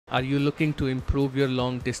Are you looking to improve your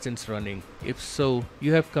long distance running? If so,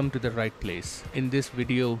 you have come to the right place. In this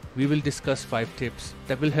video, we will discuss 5 tips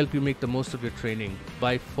that will help you make the most of your training.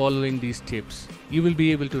 By following these tips, you will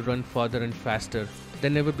be able to run farther and faster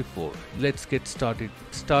than ever before. Let's get started.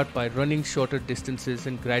 Start by running shorter distances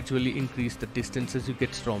and gradually increase the distance as you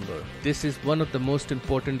get stronger. This is one of the most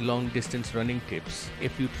important long distance running tips.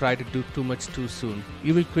 If you try to do too much too soon,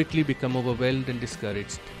 you will quickly become overwhelmed and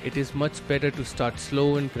discouraged. It is much better to start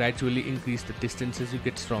slow and gradually increase the distance as you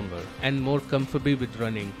get stronger and more comfortable with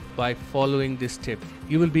running. By following this tip,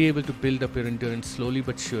 you will be able to build up your endurance slowly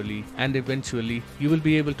but surely, and eventually you will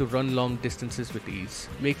be able to run long distances with ease.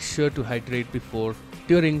 Make sure to hydrate before,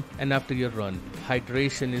 during and after your run.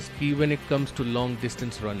 Hydration is key when it comes to long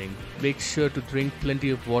distance running. Make sure to drink plenty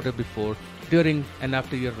of water before, during and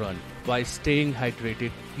after your run. By staying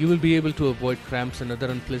hydrated, you will be able to avoid cramps and other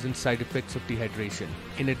unpleasant side effects of dehydration.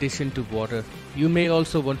 In addition to water, you may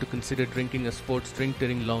also want to consider drinking a sports drink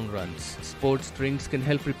during long runs. Sports drinks can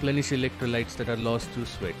help replenish electrolytes that are lost through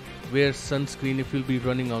sweat. Wear sunscreen if you'll be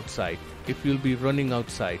running outside. If you'll be running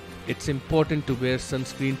outside, it's important to wear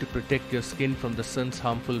sunscreen to protect your skin from the sun's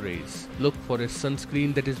harmful rays. Look for a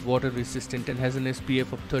sunscreen that is water resistant and has an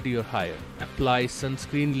SPF of 30 or higher. Apply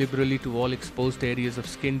sunscreen liberally to all exposed areas of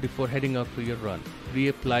skin before heading out for your run.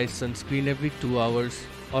 Reapply sunscreen every 2 hours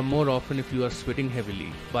or more often if you are sweating heavily.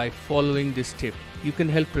 By following this tip, you can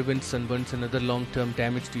help prevent sunburns and other long-term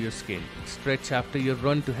damage to your skin. Stretch after your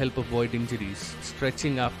run to help avoid injuries.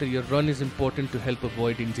 Stretching after your run is important to help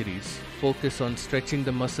avoid injuries. Focus on stretching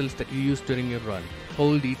the muscles that you use during your run.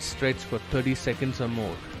 Hold each stretch for 30 seconds or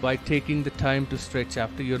more. By taking the time to stretch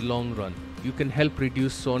after your long run, you can help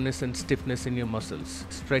reduce soreness and stiffness in your muscles.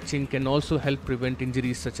 Stretching can also help prevent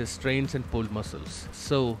injuries such as strains and pulled muscles.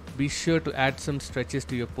 So, be sure to add some stretches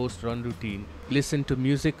to your post-run routine. Listen to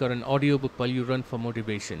music or an audiobook while you run for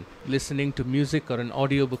motivation. Listening to music or an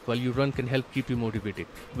audiobook while you run can help keep you motivated.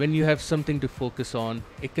 When you have something to focus on,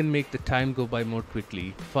 it can make the time go by more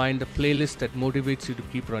quickly. Find a playlist that motivates you to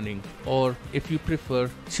keep running. Or, if you prefer,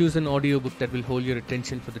 choose an audiobook that will hold your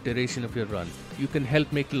attention for the duration of your run. You can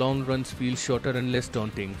help make long runs feel shorter and less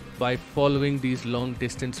daunting. By following these long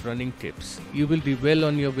distance running tips, you will be well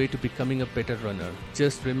on your way to becoming a better runner.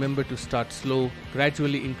 Just remember to start slow,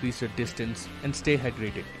 gradually increase your distance, and stay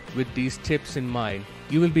hydrated. With these tips in mind,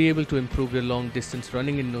 you will be able to improve your long distance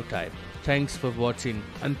running in no time. Thanks for watching.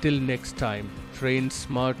 Until next time, train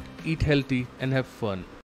smart, eat healthy, and have fun.